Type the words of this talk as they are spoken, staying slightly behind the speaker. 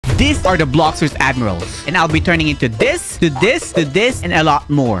these are the Bloxers Admirals. And I'll be turning into this, to this, to this, and a lot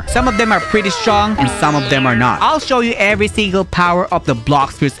more. Some of them are pretty strong, and some of them are not. I'll show you every single power of the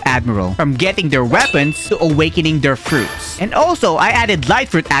Bloxers Admiral, from getting their weapons to awakening their fruits. And also, I added Light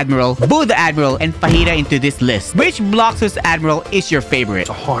Fruit Admiral, Buddha Admiral, and Fajita into this list. Which Bloxers Admiral is your favorite?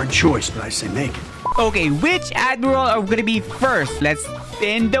 It's a hard choice, but I say make it. Okay, which Admiral are we gonna be first? Let's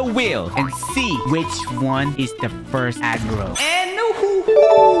spin the wheel and see which one is the first Admiral. And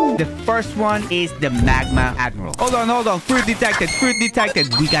the first one is the Magma Admiral. Hold on. Fruit detected.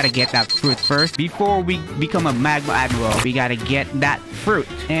 We gotta get that fruit first. Before we become a Magma Admiral, we gotta get that fruit.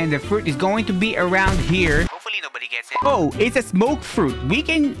 And the fruit is going to be around here. Hopefully nobody gets it. Oh, it's a smoke fruit. We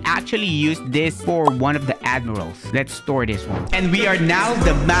can actually use this for one of the Admirals. Let's store this one. And we are now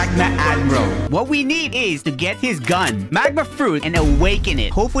the Magma Admiral. What we need is to get his gun, Magma Fruit, and awaken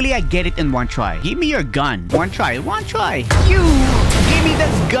it. Hopefully I get it in one try. Give me your gun. One try. You! Give me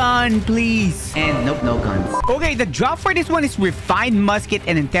this gun, please. And nope, no guns. Okay, the drop for this one is Refined Musket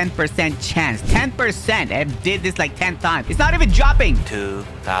and a 10% chance. 10%. I did this like 10 times. It's not even dropping.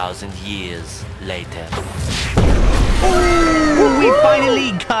 2,000 years later. Ooh, we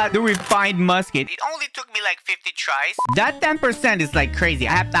finally got the Refined Musket. It only took me like 50 tries. That 10% is like crazy.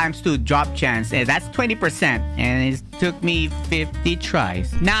 I have times 2 drop chance. And that's 20%. And it took me 50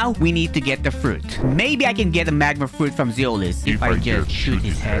 tries. Now, we need to get the fruit. Maybe I can get a Magma Fruit from Zeolis if I just shoot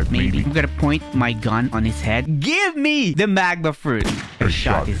his head, maybe. I'm gonna point my gun on his head. Give me the Magma Fruit. I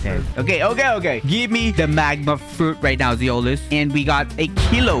shot his head. Okay. Give me the Magma Fruit right now, Zeolis. And we got a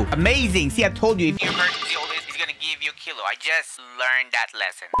kilo. Amazing. See, I told you, if you hurt Zeolis, he's gonna give you a kilo. I just learned that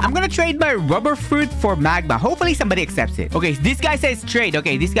lesson. I'm gonna trade my rubber fruit for magma. Hopefully somebody accepts it. Okay, this guy says trade.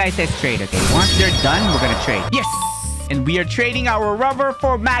 Okay, once they're done, we're gonna trade. Yes! And we are trading our rubber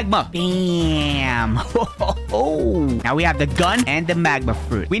for magma. Bam! Now we have the gun and the magma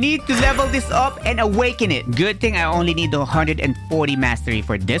fruit. We need to level this up and awaken it. Good thing I only need 140 mastery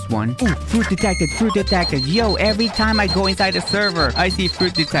for this one. Ooh, fruit detected. Yo, every time I go inside the server, I see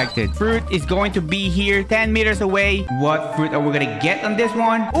fruit detected. Fruit is going to be here 10 meters away. What fruit are we gonna get on this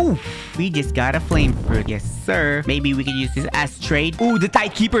one? Ooh, we just got a flame fruit. Yes, sir. Maybe we can use this as trade. Ooh, the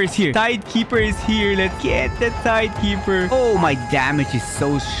Tidekeeper is here. Let's get the Tidekeeper. Oh, my damage is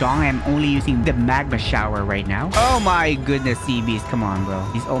so strong. I'm only using the magma shower right now. Oh my goodness, CBs. Come on, bro.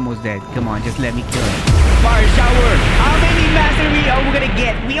 He's almost dead. Come on, just let me kill him. Fire shower. How many mastery are we gonna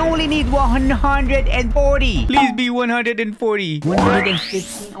get? We only need 140. Please be 140.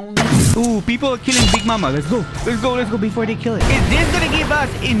 115 only. Ooh, people are killing Big Mama. Let's go before they kill it. Is this gonna give us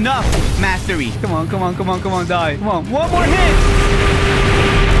enough mastery? Come on, die. Come on, one more hit.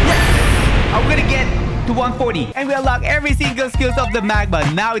 Yes. Are we gonna get to 140? And we unlock every single skills of the magma.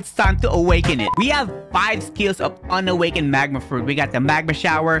 Now it's time to awaken it. We have 5 skills of unawakened magma fruit. We got the magma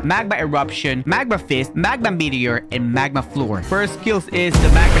shower, magma eruption, magma fist, magma meteor, and magma floor. First skills is the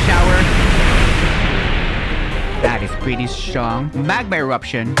magma shower. That is pretty strong. Magma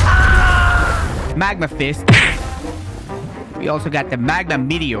eruption, magma fist. We also got the magma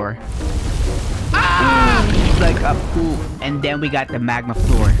meteor. It's like a pool. And then we got the magma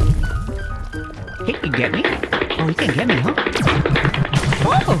floor. He can get me. Oh, he can get me, huh?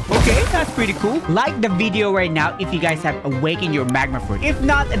 Oh, okay. That's pretty cool. Like the video right now if you guys have awakened your magma fruit. If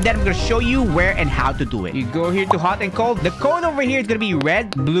not, then I'm going to show you where and how to do it. You go here to hot and cold. The code over here is going to be red,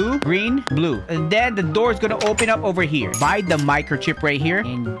 blue, green, blue. And then the door is going to open up over here. Buy the microchip right here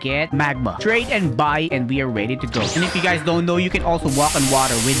and get magma. Trade and buy, and we are ready to go. And if you guys don't know, you can also walk on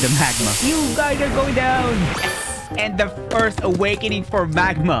water with the magma. You guys are going down. Yes. And the first awakening for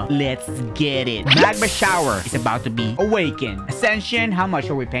magma. Let's get it. Magma shower is about to be awakened. Ascension, how much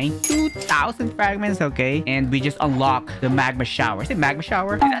are we paying? 2,000 fragments, okay. And we just unlock the magma shower. Is it magma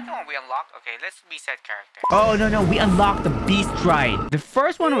shower? Is that the one we unlocked? Okay, let's reset character. Oh, no. We unlocked the beast ride. The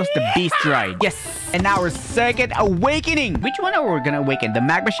first one was the beast ride. Yes. And our second awakening. Which one are we gonna awaken? The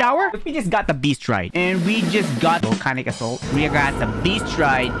magma shower? We just got the beast ride. And we just got volcanic assault. We got the beast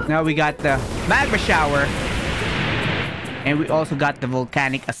ride. Now we got the magma shower. And we also got the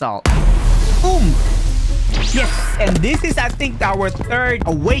volcanic assault. Boom! Yes! And this is, I think, our third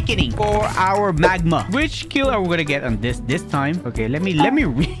awakening for our magma. Which skill are we gonna get on this time? Okay, let me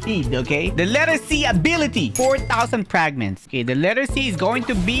read, okay? The letter C ability, 4,000 fragments. Okay, the letter C is going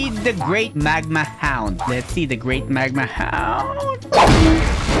to be the Great Magma Hound. Let's see the Great Magma Hound.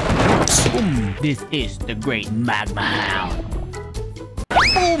 Boom! This is the Great Magma Hound.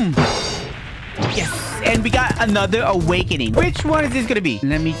 Boom! Yes! And we got another awakening. Which one is this gonna be?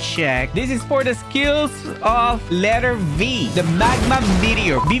 Let me check. This is for the skills of letter V, the magma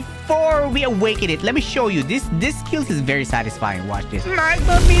meteor. Before we awaken it, let me show you. This skills is very satisfying. Watch this.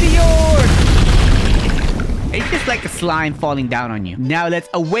 Magma meteor. It's just like a slime falling down on you. Now let's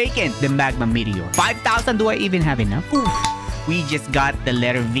awaken the magma meteor. 5,000. Do I even have enough? Oof. We just got the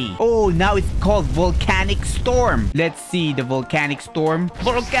letter V. Oh, now it's called volcanic storm. Let's see the volcanic storm.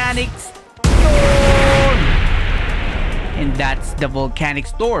 Volcanic storm. And that's the volcanic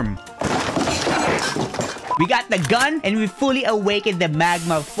storm. We got the gun, and we fully awakened the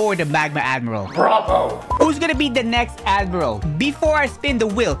magma for the magma admiral. Bravo! Who's gonna be the next admiral? Before I spin the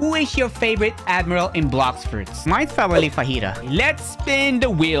wheel, who is your favorite admiral in Blox Fruits? Mine's probably Fajita. Let's spin the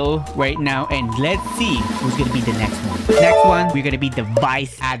wheel right now, and let's see who's gonna be the next one. Next one, we're gonna be the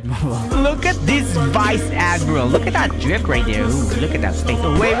vice admiral. Look at this vice admiral. Look at that drip right there. Ooh, look at that face.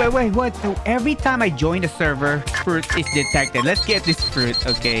 Oh, wait, what? So every time I join the server, fruit is detected. Let's get this fruit,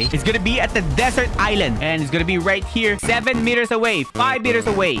 okay? It's gonna be at the desert island, and it's gonna be right here. 7 meters away, 5 meters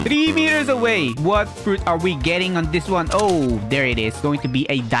away, 3 meters away. What fruit are we getting on this one? Oh, there it is. Going to be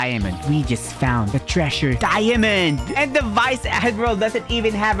a diamond. We just found the treasure diamond. And the vice admiral doesn't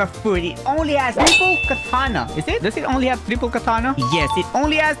even have a fruit. It only has triple katana. Is it? Does it only have triple katana? Yes, it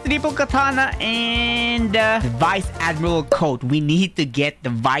only has triple katana and the vice admiral coat. We need to get the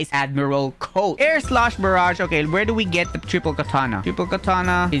vice admiral coat. Air/barrage. Okay, where do we get the triple katana? Triple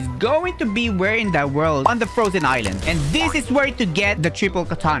katana is going to be where in the world? On the frozen island. And this is where to get the triple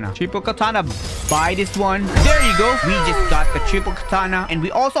katana. Triple katana. Buy this one. There you go. We just got the triple katana. And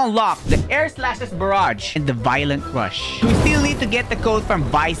we also unlocked the air/barrage and the violent rush. We still need to get the code from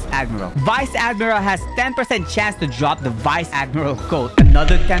vice admiral. Vice admiral has 10% chance to drop the vice admiral code.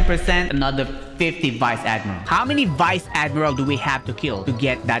 Another 10%. Another 50 vice admiral. How many vice admiral do we have to kill to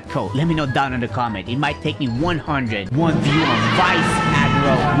get that code? Let me know down in the comment. It might take me 100. 1v1 vice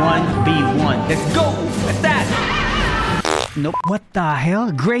admiral 1v1. Let's go. What's that? Nope. What the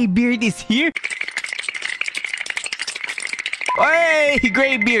hell? Greybeard is here? Hey,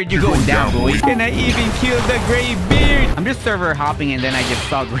 Greybeard, you're going down, boy. Can I even kill the Greybeard? I'm just server hopping and then I just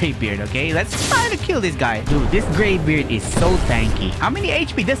saw Greybeard, okay? Let's try to kill this guy. Dude, this Greybeard is so tanky. How many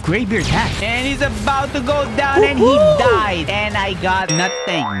HP does Greybeard have? And he's about to go down and he died. And I got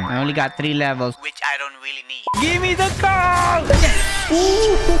nothing. I only got 3 levels, which I don't really need. Give me the code! Yes.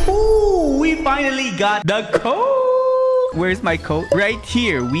 Ooh, we finally got the code. Where's my coat? Right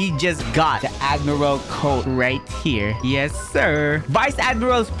here. We just got the Admiral coat right here. Yes, sir. Vice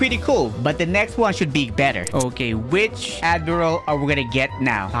Admiral is pretty cool, but the next one should be better. Okay, which Admiral are we gonna get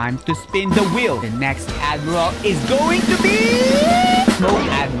now? Time to spin the wheel. The next Admiral is going to be Smoke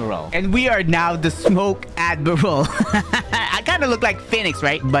Admiral. And we are now the Smoke Admiral. I kind of look like Phoenix,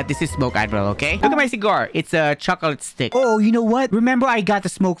 right? But this is Smoke Admiral, okay? Look at my cigar. It's a chocolate stick. Oh, you know what? Remember I got the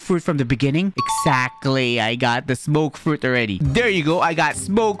smoke fruit from the beginning? Exactly. I got the smoke fruit already. There you go. I got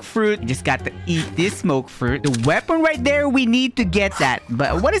smoke fruit. I just got to eat this smoke fruit. The weapon right there, we need to get that.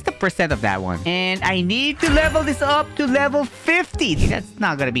 But what is the percent of that one? And I need to level this up to level 50. That's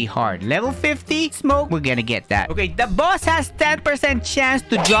not gonna be hard. Level 50 smoke, we're gonna get that. Okay, the boss has 10% chance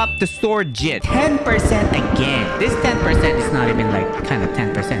to drop the sword Jit. 10% again. This 10% is not even like kind of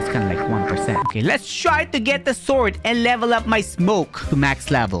 10%. It's kind of like 1%. Okay, let's try to get the sword and level up my smoke to max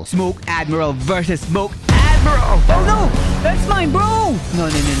level. Smoke Admiral versus Smoke Admiral. Oh no, that's mine, bro. No,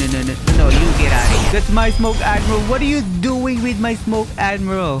 you get out of here. That's my Smoke Admiral. What are you doing with my Smoke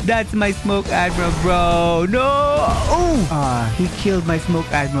Admiral? That's my Smoke Admiral, bro. No. Oh, he killed my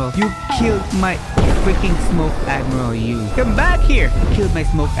Smoke Admiral. You killed my freaking Smoke Admiral, you. Come back here. Killed my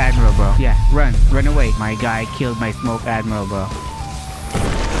Smoke Admiral, bro. Yeah, run away. My guy killed my Smoke Admiral, bro.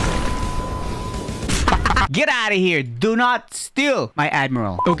 Get out of here. Do not steal my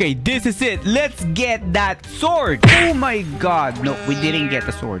Admiral. Okay, this is it. Let's get that sword. Oh my god. No, we didn't get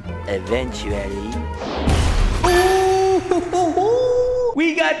the sword. Eventually. Ooh,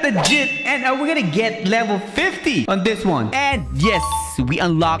 we got the Jit. And we're gonna get level 50 on this one. And yes, we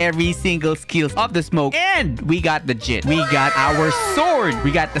unlock every single skills of the smoke. And we got the Jit. We got our sword.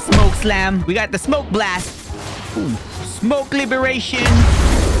 We got the smoke slam. We got the smoke blast. Ooh, smoke liberation.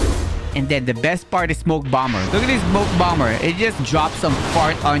 And then the best part is Smoke Bomber. Look at this Smoke Bomber. It just drops some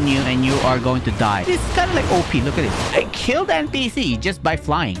fart on you and you are going to die. It's kind of like OP. Look at it. I killed NPC just by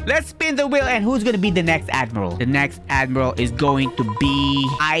flying. Let's spin the wheel and who's going to be the next Admiral? The next Admiral is going to be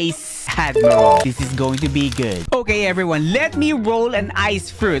Ice Admiral. This is going to be good. Okay, everyone. Let me roll an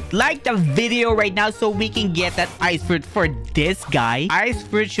ice fruit. Like the video right now so we can get that ice fruit for this guy. Ice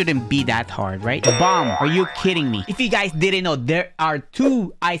fruit shouldn't be that hard, right? Bomb. Are you kidding me? If you guys didn't know, there are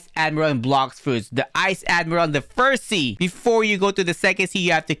 2 Ice Admirals Admiral and Blox fruits. The Ice Admiral on the first sea. Before you go to the second sea,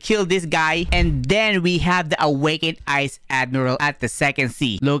 you have to kill this guy. And then we have the Awakened Ice Admiral at the second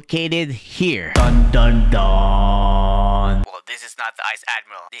sea. Located here. Dun dun dun. Well, this is not the Ice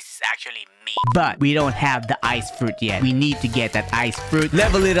Admiral. This is actually me. But we don't have the ice fruit yet. We need to get that ice fruit,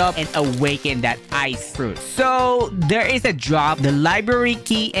 level it up, and awaken that ice fruit. So there is a drop, the library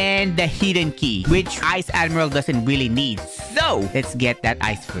key and the hidden key, which Ice Admiral doesn't really need. So let's get that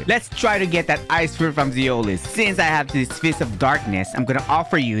ice fruit. Let's try to get that ice fruit from Zeolis. Since I have this Fist of Darkness, I'm gonna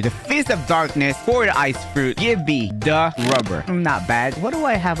offer you the Fist of Darkness for the ice fruit. Give me the rubber. Not bad. What do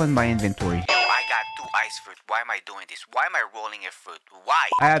I have on my inventory? I got 2 ice fruit. Why am I doing this? Why am I rolling a fruit? Why?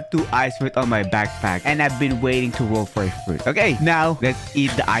 I have 2 ice fruit on my backpack and I've been waiting to roll for a fruit. Okay, now let's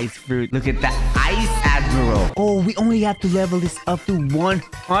eat the ice fruit. Look at that Ice Admiral. Oh, we only have to level this up to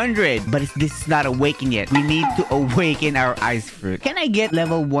 100. But this is not awakened yet. We need to awaken our ice fruit. Can I get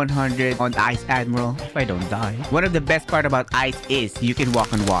level 100 on Ice Admiral if I don't die? One of the best part about ice is you can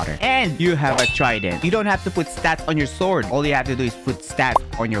walk on water. And you have a trident. You don't have to put stats on your sword. All you have to do is put stats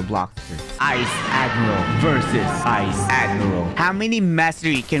on your Blox fruit. Ice Admiral versus Ice Admiral. How many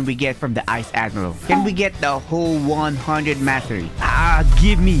mastery can we get from the Ice Admiral? Can we get the whole 100 mastery?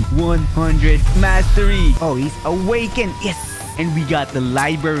 Give me 100 mastery. Oh, he's awakened. Yes. And we got the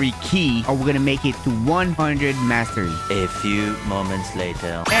library key. Or we're gonna make it to 100 mastery. A few moments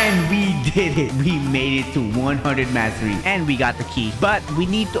later. And we did it. We made it to 100 mastery. And we got the key. But we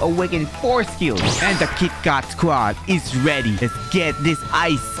need to awaken 4 skills. And the Kit Kat squad is ready. Let's get this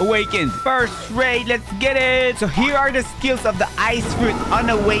ice awakened. First raid, let's get it. So here are the skills of the ice fruit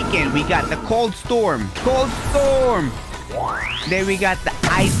unawakened. We got the Cold Storm. Cold Storm. Then we got the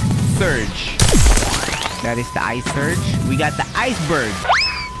Ice Surge. That is the Ice Surge. We got the Iceberg.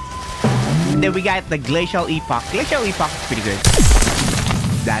 Then we got the Glacial Epoch. Glacial Epoch is pretty good.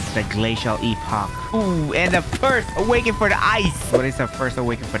 That's the Glacial Epoch. Ooh, and the first awaken for the ice. What is the first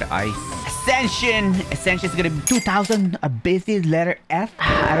awaken for the ice? Ascension. Ascension is gonna be 2000 abysses, letter F.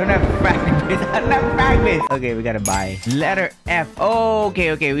 I don't have fragments. I don't have fragments. Okay, we gotta buy. Letter F. Oh,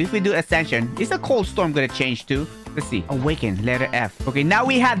 okay. If we do Ascension, is the Cold Storm gonna change too? Let's see. Awaken. Letter F. Okay, now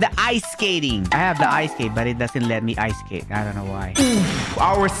we have the ice skating. I have the ice skate, but it doesn't let me ice skate. I don't know why. Oof,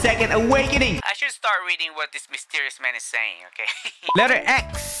 our second awakening. I should start reading what this mysterious man is saying, okay? Letter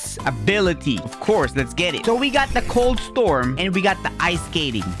X. Ability. Of course, let's get it. So we got the Cold Storm and we got the ice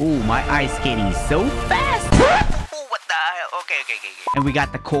skating. Ooh, my ice skating is so fast. Oh, what the hell? Okay. And we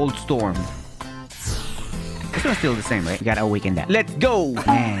got the Cold Storm. This one's still the same, right? We gotta awaken that. Let's go!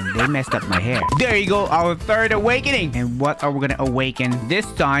 Man, they messed up my hair. There you go, our third awakening. And what are we gonna awaken this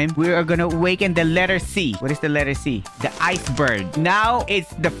time? We are gonna awaken the letter C. What is the letter C? The Iceberg. Now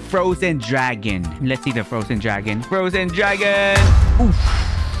it's the Frozen Dragon. Let's see the Frozen Dragon. Frozen Dragon! Oof.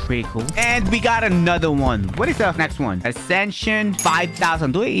 Pretty cool. And we got another one. What is the next one? Ascension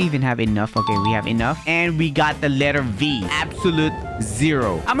 5000. Do I even have enough? Okay, we have enough. And we got the letter V. Absolute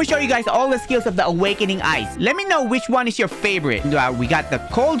 0. I'm gonna show you guys all the skills of the Awakening Ice. Let me know which one is your favorite. We got the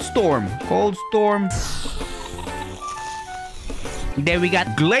Cold Storm. Cold Storm. Then we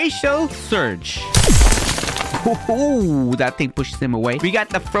got Glacial Surge. Ooh, that thing pushes him away. We got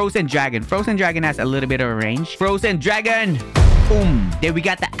the Frozen Dragon. Frozen Dragon has a little bit of a range. Frozen Dragon. Boom. Then we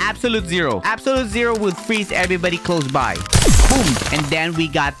got the Absolute 0. Absolute 0 will freeze everybody close by. Boom. And then we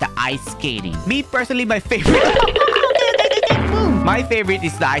got the Ice Skating. Me personally, my favorite. My favorite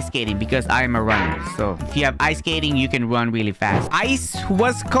is the ice skating because I am a runner. So if you have ice skating, you can run really fast. Ice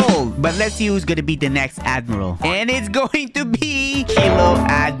was cold, but let's see who's gonna be the next Admiral. And it's going to be Kilo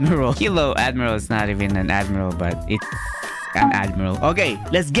Admiral. Kilo Admiral is not even an Admiral, but it's an Admiral. Okay,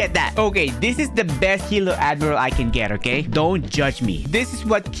 let's get that. Okay, this is the best Kilo Admiral I can get, okay? Don't judge me. This is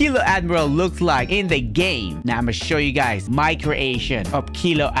what Kilo Admiral looks like in the game. Now I'm gonna show you guys my creation of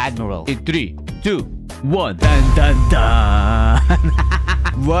Kilo Admiral. In 3, 2, 1. Dun dun dun.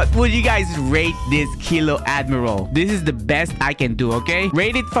 What would you guys rate this Kilo Admiral? This is the best I can do, okay?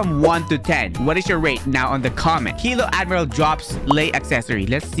 Rate it from 1 to 10. What is your rate now on the comment? Kilo Admiral drops lay accessory.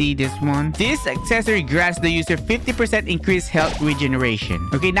 Let's see this one. This accessory grants the user 50% increased health regeneration.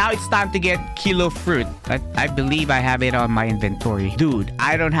 Okay, now it's time to get Kilo Fruit. I believe I have it on my inventory. Dude,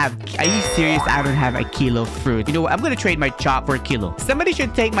 I don't have... Are you serious? I don't have a Kilo Fruit. You know what? I'm gonna trade my chop for a kilo. Somebody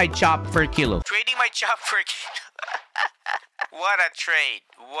should take my chop for a kilo. Trading my chop for a kilo. What a trade.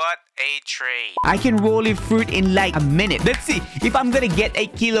 What a trade. I can roll a fruit in like a minute. Let's see if I'm gonna get a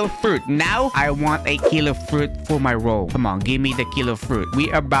Kilo Fruit. Now, I want a Kilo Fruit for my roll. Come on, give me the Kilo Fruit. We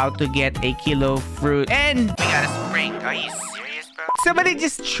are about to get a Kilo Fruit. And we got a spring. Are you serious, bro? bro? Somebody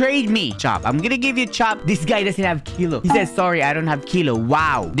just trade me. Chop, I'm gonna give you Chop. This guy doesn't have kilo. He says, sorry, I don't have kilo.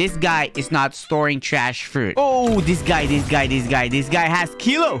 Wow. This guy is not storing trash fruit. Oh, this guy has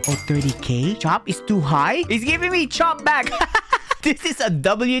kilo. Oh, 30k? Chop is too high? He's giving me Chop back. This is a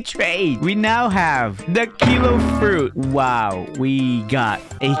W trade. We now have the kilo fruit. Wow, we got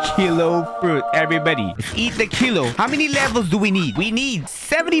a kilo fruit. Everybody, let's eat the kilo. How many levels do we need? We need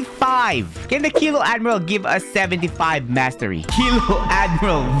 75. Can the Kilo Admiral give us 75 mastery? Kilo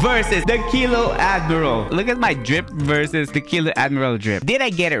Admiral versus the Kilo Admiral. Look at my drip versus the Kilo Admiral drip. Did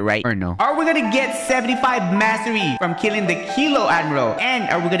I get it right or no? Are we gonna get 75 mastery from killing the Kilo Admiral? And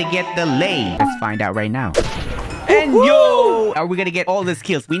are we gonna get the lay? Let's find out right now. And yo, are we gonna get all the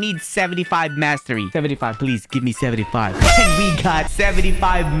skills? We need 75 mastery. 75, please give me 75. And we got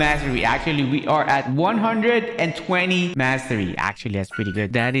 75 mastery. Actually, we are at 120 mastery. Actually, that's pretty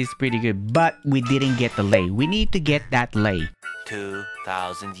good. That is pretty good. But we didn't get the lay. We need to get that lay.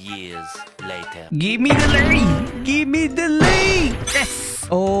 2,000 years later. Give me the lay. Give me the lay. Yes.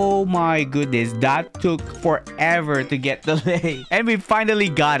 Oh my goodness. That took forever to get the lay. And we finally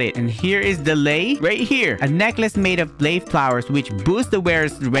got it. And here is the lay. Right here. A necklace made of lay flowers which boosts the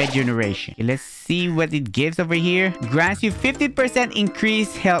wearer's regeneration. Okay, let's see what it gives over here. Grants you 50%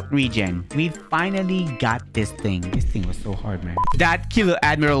 increased health regen. We finally got this thing. This thing was so hard, man. That Kilo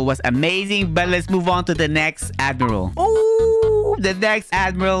Admiral was amazing. But let's move on to the next Admiral. Oh, the next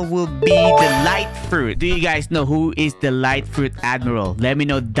Admiral will be the Light Fruit. Do you guys know who is the Light Fruit Admiral? Let me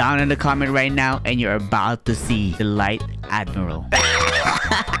know down in the comment right now, and you're about to see the Light Admiral.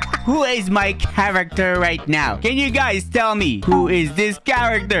 Who is my character right now? Can you guys tell me who is this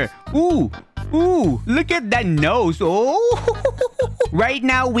character? Ooh, look at that nose. Oh, right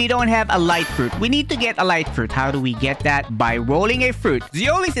now we don't have a light fruit. We need to get a light fruit. How do we get that? By rolling a fruit.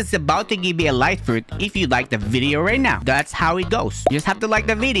 Zeolis is about to give me a light fruit if you like the video right now. That's how it goes. You just have to like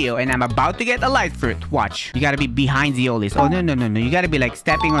the video, and I'm about to get a light fruit. Watch. You gotta be behind Zeolis. Oh, no. You gotta be like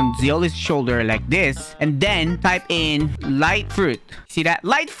stepping on Zeolis' shoulder like this, and then type in light fruit. See that?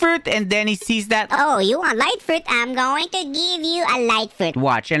 Light fruit, and then he sees that. Oh, you want light fruit? I'm going to give you a light fruit.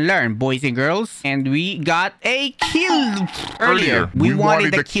 Watch and learn, boys and girls. And we got a kill. Earlier, we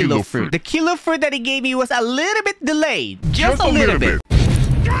wanted the kilo fruit. The kilo fruit that he gave me was a little bit delayed. Just a little bit.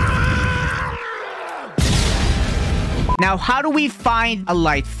 Now, how do we find a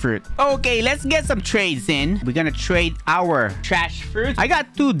light fruit? Okay, let's get some trades in. We're gonna trade our trash fruit. I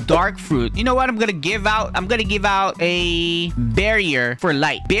got 2 dark fruit. You know what I'm gonna give out? I'm gonna give out a barrier for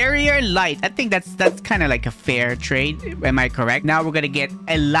light. Barrier light. I think that's kind of like a fair trade. Am I correct? Now we're gonna get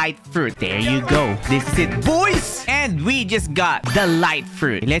a light fruit. There you go. This is it, boys. And we just got the light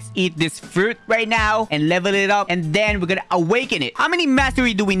fruit. Let's eat this fruit right now and level it up. And then we're gonna awaken it. How many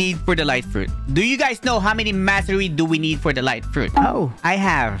mastery do we need for the light fruit? Do you guys know how many mastery do we need for the light fruit? Oh, I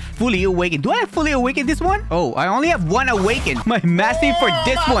have fully awakened. Do I have fully awakened this one? Oh, I only have 1 awakened. My mastery for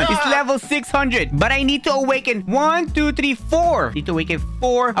this one is level 600. But I need to awaken 1, 2, 3, 4. Need to awaken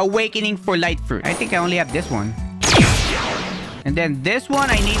 4 awakening for light fruit. I think I only have this one. And then this one,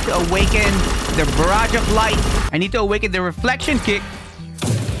 I need to awaken the barrage of light. I need to awaken the reflection kick.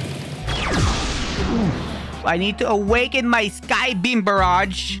 Ooh. I need to awaken my sky beam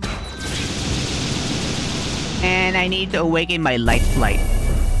barrage. And I need to awaken my light flight.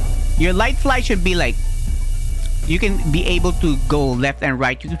 Your light flight should be like, you can be able to go left and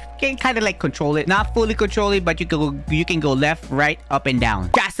right. You can kind of like control it. Not fully control it, but you can go left, right, up, and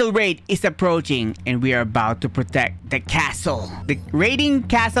down. Castle raid is approaching, and we are about to protect the castle. The raiding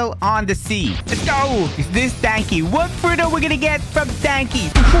castle on the sea. Let's go! Is this Tanky? What fruit are we gonna get from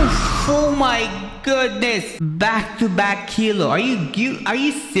Tanky? Oh my goodness! Back-to-back kilo. Are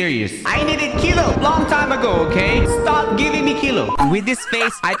you serious? I needed kilo long time ago, okay? Stop giving me kilo. With this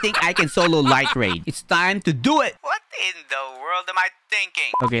face, I think I can solo light raid. It's time to do it. What in the world am I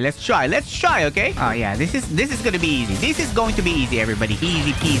thinking? Okay, let's try, okay? Oh yeah, this is gonna be easy. This is going to be easy, everybody.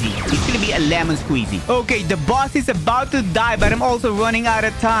 Easy peasy. It's gonna be a lemon squeezy. Okay, the boss is about to die, but I'm also running out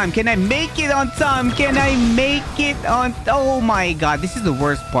of time. Can I make it on time? Can I make it on... Oh my god, this is the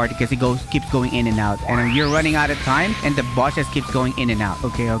worst part because it keeps going in and out. And you're running out of time, and the boss just keeps going in and out.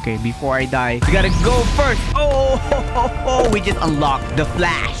 Okay, before I die, we gotta go first. Oh, we just unlocked the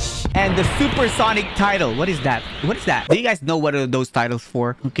Flash. And the supersonic title. What is that? What is that? Do you guys know what are those titles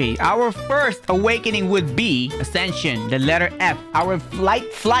for? Okay, our first awakening would be Ascension, the letter F. Our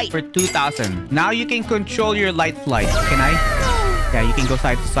light flight for 2000. Now you can control your light flight. Can I? Yeah, you can go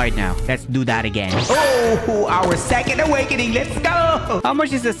side to side now. Let's do that again. Oh, our second awakening. Let's go. How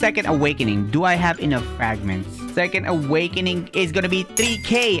much is the second awakening? Do I have enough fragments? Second awakening is gonna be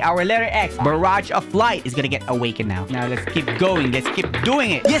 3K. Our letter X, Barrage of Light, is gonna get awakened now. Now let's keep going. Let's keep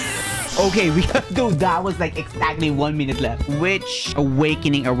doing it. Yes! Okay, we have to. That was like exactly 1 minute left. Which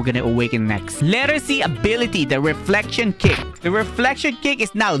awakening are we gonna awaken next? Letter C ability, the Reflection Kick. The Reflection Kick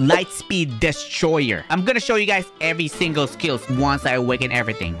is now Light Speed Destroyer. I'm gonna show you guys every single skills once I awaken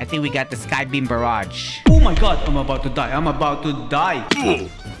everything. I think we got the Sky Beam Barrage. Oh my god, I'm about to die. I'm about to die.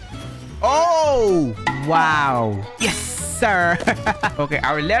 Oh! Wow. Yes, sir. Okay,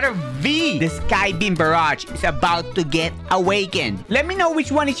 our letter V, the Sky Beam Barrage, is about to get awakened. Let me know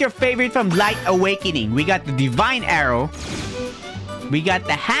which one is your favorite from Light Awakening. We got the Divine Arrow. We got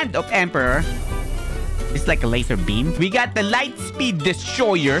the Hand of Emperor. It's like a laser beam. We got the Light Speed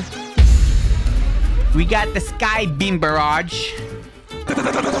Destroyer. We got the Sky Beam Barrage.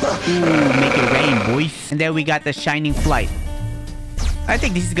 Ooh, make it rain, boys. And then we got the Shining Flight. I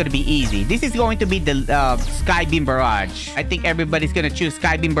think this is going to be easy. This is going to be the Sky Beam Barrage. I think everybody's going to choose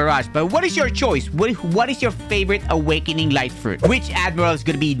Sky Beam Barrage. But what is your choice? What is your favorite Awakening Light Fruit? Which Admiral is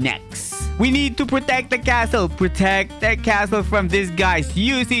going to be next? We need to protect the castle. Protect the castle from these guys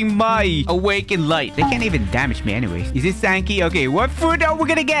using my Awakened Light. They can't even damage me anyways. Is this Sankey? Okay, what fruit are we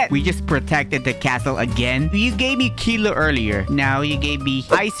gonna get? We just protected the castle again. You gave me Kilo earlier. Now you gave me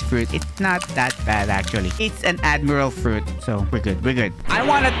Ice Fruit. It's not that bad actually. It's an Admiral fruit. So we're good. We're good. I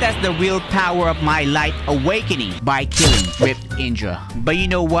want to test the willpower of my Light Awakening by killing Ripped Indra. But you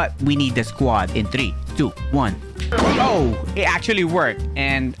know what? We need the squad in 3, 2, 1. Oh, it actually worked.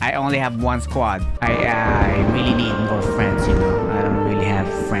 And I only have one squad. I really need more friends, you know. I don't really have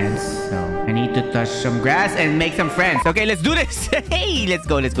friends. So I need to touch some grass and make some friends. Okay, let's do this. Hey, let's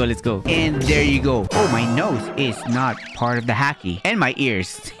go, let's go, let's go. And there you go. Oh, my nose is not part of the hacky. And my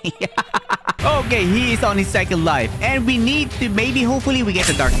ears. Okay, he is on his second life. And we need to hopefully we get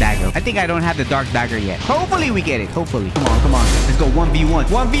the Dark Dagger. I think I don't have the Dark Dagger yet. Hopefully we get it. Hopefully. Come on, come on. Let's go 1v1.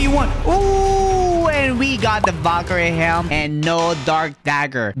 1v1. Ooh, and we got the Valkyrie Helm and no Dark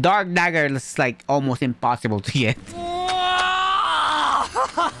Dagger. Dark Dagger is like almost impossible to get.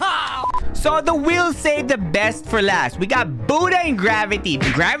 So the will save the best for last. We got Buddha and Gravity.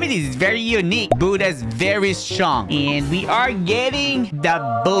 Gravity is very unique. Buddha is very strong. And we are getting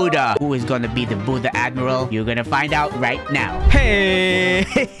the Buddha. Who is going to be the Buddha Admiral? You're going to find out right now. Hey!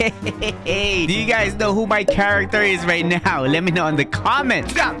 Do you guys know who my character is right now? Let me know in the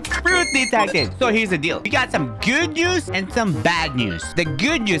comments. Fruit detected. So here's the deal. We got some good news and some bad news. The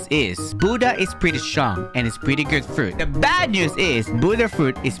good news is Buddha is pretty strong and it's pretty good fruit. The bad news is Buddha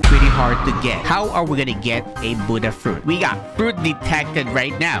fruit is pretty hard to get. How are we gonna get a Buddha fruit? We got fruit detected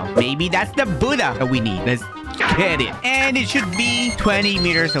right now. Maybe that's the Buddha that we need. Let's get it. And it should be 20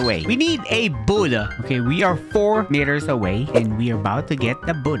 meters away. We need a Buddha. Okay, we are 4 meters away and we are about to get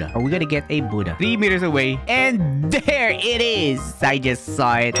the Buddha. Are we gonna get a Buddha? 3 meters away. And there it is. I just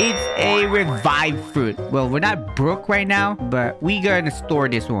saw it. It's a revived fruit. Well, we're not broke right now, but we're gonna store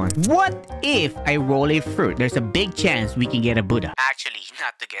this one. What if I roll a fruit? There's a big chance we can get a Buddha. Actually,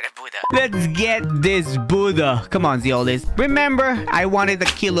 not to get a Buddha. Let's get this Buddha. Come on, Zeolis. Remember, I wanted a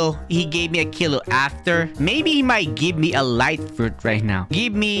kilo. He gave me a kilo after. Maybe he might give me a light fruit right now.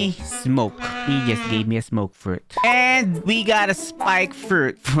 Give me smoke. He just gave me a smoke fruit. And we got a spike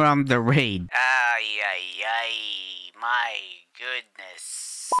fruit from the raid. Ay, ay, ay. My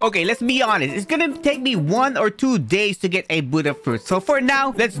goodness. Okay, let's be honest. It's gonna take me 1 or 2 days to get a Buddha fruit. So for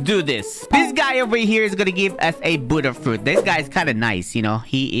now, let's do this. This guy over here is gonna give us a Buddha fruit. This guy is kind of nice, you know.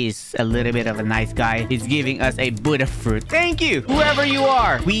 He is a little bit of a nice guy. He's giving us a Buddha fruit. Thank you, whoever you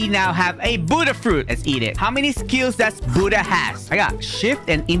are. We now have a Buddha fruit. Let's eat it. How many skills does Buddha has? I got shift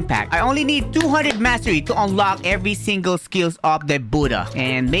and impact. I only need 200 mastery to unlock every single skills of the Buddha.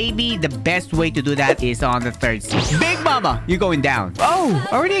 And maybe the best way to do that is on the 3rd seat. Big Mama, you're going down. Oh,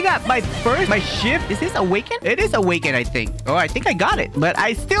 already got my shift. Is this awakened? It is awakened, I think. Oh, I think I got it. But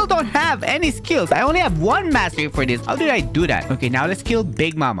I still don't have any skills. I only have 1 mastery for this. How did I do that? Okay, now let's kill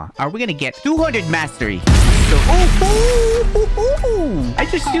Big Mama. Are we gonna get 200 mastery? So, I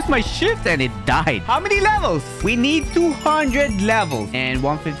just used my shift and it died. How many levels? We need 200 levels. And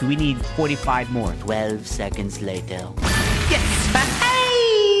 150, we need 45 more. 12 seconds later. Yes!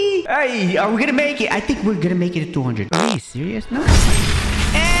 Hey, are we gonna make it? I think we're gonna make it to 200. Are you serious? No.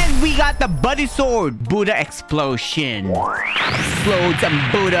 And we got the Buddy Sword. Buddha Explosion. Explode some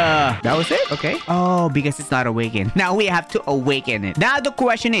Buddha. That was it? Okay. Oh, because it's not awakened. Now we have to awaken it. Now the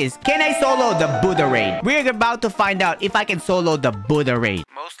question is, can I solo the Buddha raid? We're about to find out if I can solo the Buddha raid.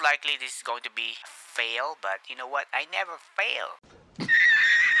 Most likely this is going to be a fail, but you know what? I never fail.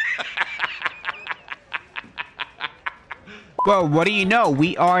 Well, what do you know?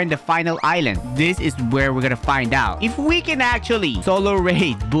 We are in the final island. This is where we're gonna find out if we can actually solo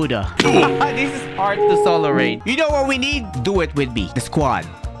raid Buddha. This is hard to solo raid. You know what we need? Do it with me. The squad.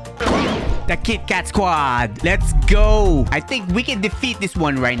 The Kit Kat squad. Let's go. I think we can defeat this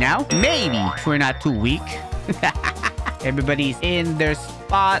one right now. Maybe. If we're not too weak. Everybody's in their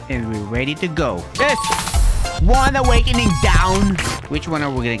spot and we're ready to go. Yes. One awakening down. Which one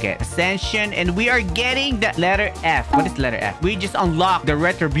are we gonna get? Ascension. And we are getting the letter F. What is letter F? We just unlocked the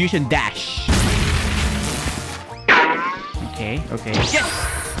retribution dash. Okay. Yes.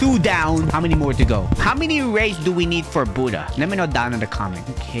 2 down. How many more to go? How many raids do we need for Buddha? Let me know down in the comment.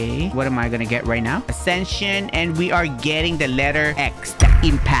 Okay. What am I gonna get right now? Ascension. And we are getting the letter X. The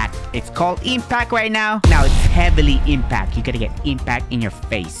impact. It's called impact right now. Now it's heavily impact. You gotta get impact in your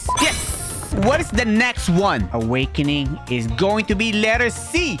face. Yes. What is the next one? Awakening is going to be letter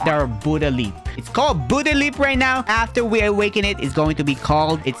C. The Buddha leap. It's called Buddha leap right now. After we awaken it, it's going to be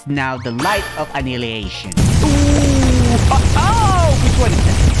called. It's now the light of annihilation. Ooh. Oh, which one is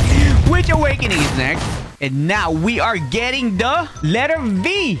that? Which awakening is next? And now we are getting the letter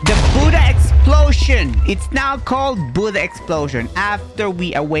V. The Buddha explosion. It's now called Buddha explosion. After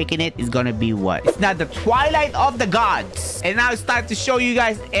we awaken it, it's gonna be what? It's now the twilight of the gods. And now it's time to show you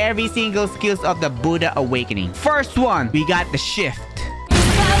guys every single skills of the Buddha awakening. First one, we got the shift.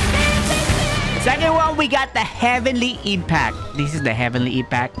 Second one, we got the heavenly impact. This is the heavenly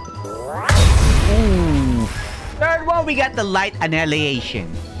impact. Ooh. Third one, we got the light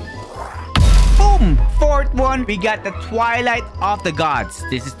annihilation. Boom! Fourth one, we got the twilight of the gods.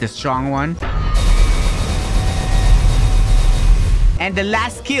 This is the strong one. And the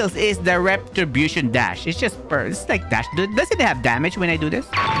last skills is the retribution dash. It's just it's like dash. Does it have damage when I do this?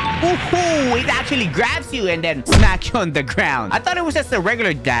 Woohoo! It actually grabs you and then smacks you on the ground. I thought it was just a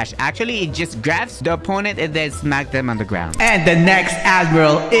regular dash. Actually, it just grabs the opponent and then smacks them on the ground. And the next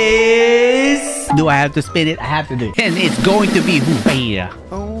Admiral is... Do I have to spin it? I have to do it. And it's going to be Fahira.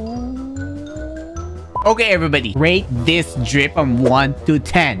 Okay, everybody, rate this drip from 1 to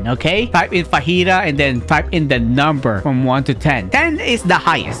 10, okay? Type in Fahira and then type in the number from 1 to 10. 10 is the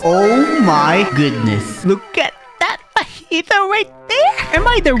highest. Oh my goodness. Look at that Fahira right there. Am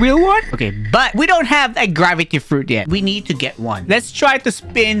I the real one? Okay, but we don't have a gravity fruit yet. We need to get one. Let's try to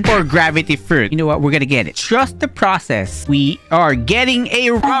spin for gravity fruit. You know what? We're gonna get it. Trust the process. We are getting a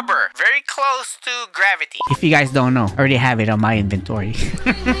Rubber. Very close to gravity. If you guys don't know, I already have it on my inventory.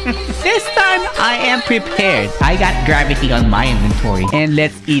 This time, I am prepared. I got gravity on my inventory. And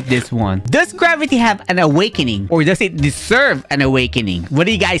let's eat this one. Does gravity have an awakening? Or does it deserve an awakening? What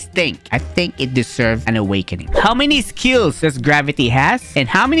do you guys think? I think it deserves an awakening. How many skills does gravity has? And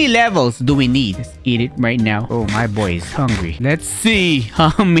how many levels do we need? Let's eat it right now. Oh, my boy is hungry. Let's see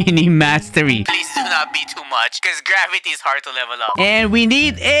how many mastery. Please do not be too much, because gravity is hard to level up. And we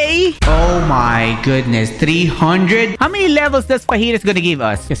need a... Oh my goodness, 300? How many levels does Fahita's gonna give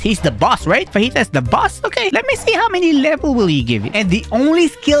us? Because he's the boss, right? Fahita's the boss? Okay, let me see how many level will he give it. And the only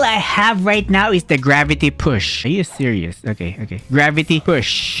skill I have right now is the gravity push. Are you serious? Okay. Gravity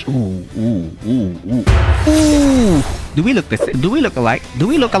push. Ooh. Do we look the same? Do we look alike?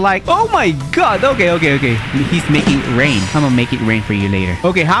 Oh my god. Okay. He's making it rain. I'm gonna make it rain for you later.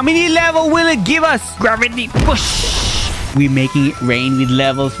 Okay, how many level will it give us? Gravity push. We're making it rain with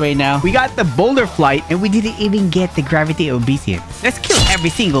levels right now. We got the boulder flight and we didn't even get the gravity obedience. Let's kill every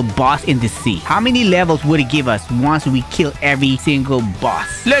single boss in the sea. How many levels would it give us once we kill every single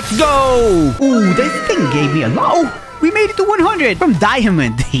boss? Let's go! Ooh, this thing gave me a lot. Oh, we made it to 100 from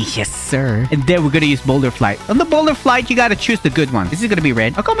diamond. Yes, sir. And then we're gonna use boulder flight. On the boulder flight, you gotta choose the good one. This is gonna be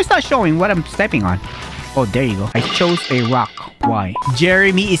red. How come it's not showing what I'm stepping on? Oh, there you go. I chose a rock. Why?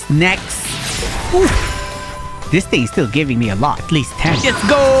 Jeremy is next. Ooh. This thing is still giving me a lot. At least 10. Let's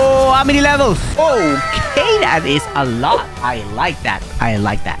go! How many levels? Okay, that is a lot. I like that.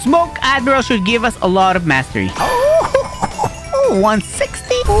 Smoke Admiral should give us a lot of mastery. Oh,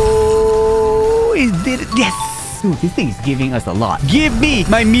 160. Oh, it did it. Yes. Ooh, this thing is giving us a lot. Give me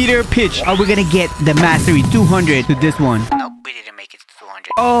my meter pitch. Are we gonna get the mastery 200 to this one? Nope, we didn't make it to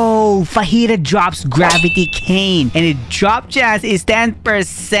 200. Oh, Fahira drops gravity cane. And the drop chance is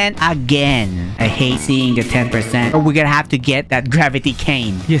 10% again. I hate seeing the 10%. Or we're gonna have to get that gravity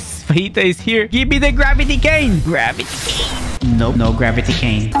cane. Yes, Fahita is here. Give me the gravity cane. Gravity cane. Nope, no gravity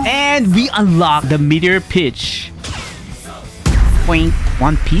cane. And we unlock the meteor pitch. Point.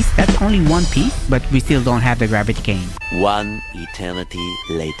 One piece? That's only one piece? But we still don't have the gravity cane. One eternity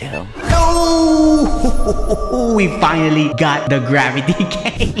later. Oh! We finally got the gravity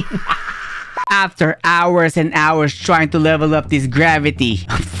cane. After hours and hours trying to level up this gravity,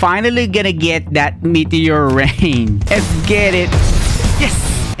 I'm finally gonna get that meteor rain. Let's get it. Yes!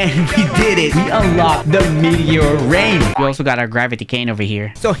 And we did it. We unlocked the meteor rain. We also got our gravity cane over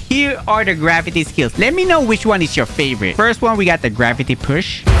here. So here are the gravity skills. Let me know which one is your favorite. First one, we got the gravity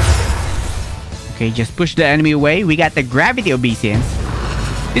push. Okay, just push the enemy away. We got the gravity obeisance.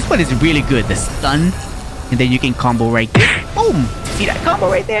 This one is really good. The stun. And then you can combo right there. Boom! See that combo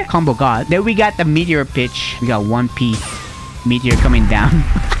right there? Combo god. Then we got the meteor pitch. We got one piece. Meteor coming down.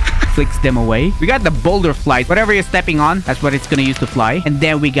 Flicks them away. We got the boulder flight. Whatever you're stepping on, that's what it's gonna use to fly. And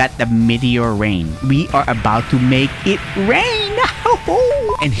then we got the meteor rain. We are about to make it rain.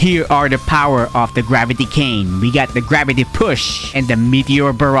 And here are the power of the gravity cane. We got the gravity push and the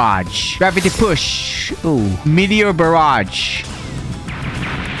meteor barrage. Gravity push. Ooh, meteor barrage.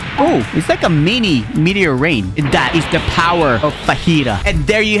 Oh, it's like a mini meteor rain. That is the power of Fajita. And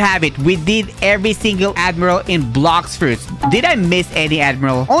there you have it. We did every single Admiral in Blox Fruits. Did I miss any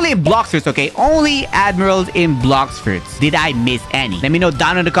Admiral? Only in Blox Fruits, okay? Only Admirals in Blox Fruits. Did I miss any? Let me know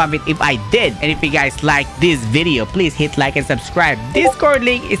down in the comment if I did. And if you guys like this video, please hit like and subscribe. Discord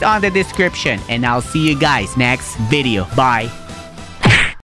link is on the description. And I'll see you guys next video. Bye.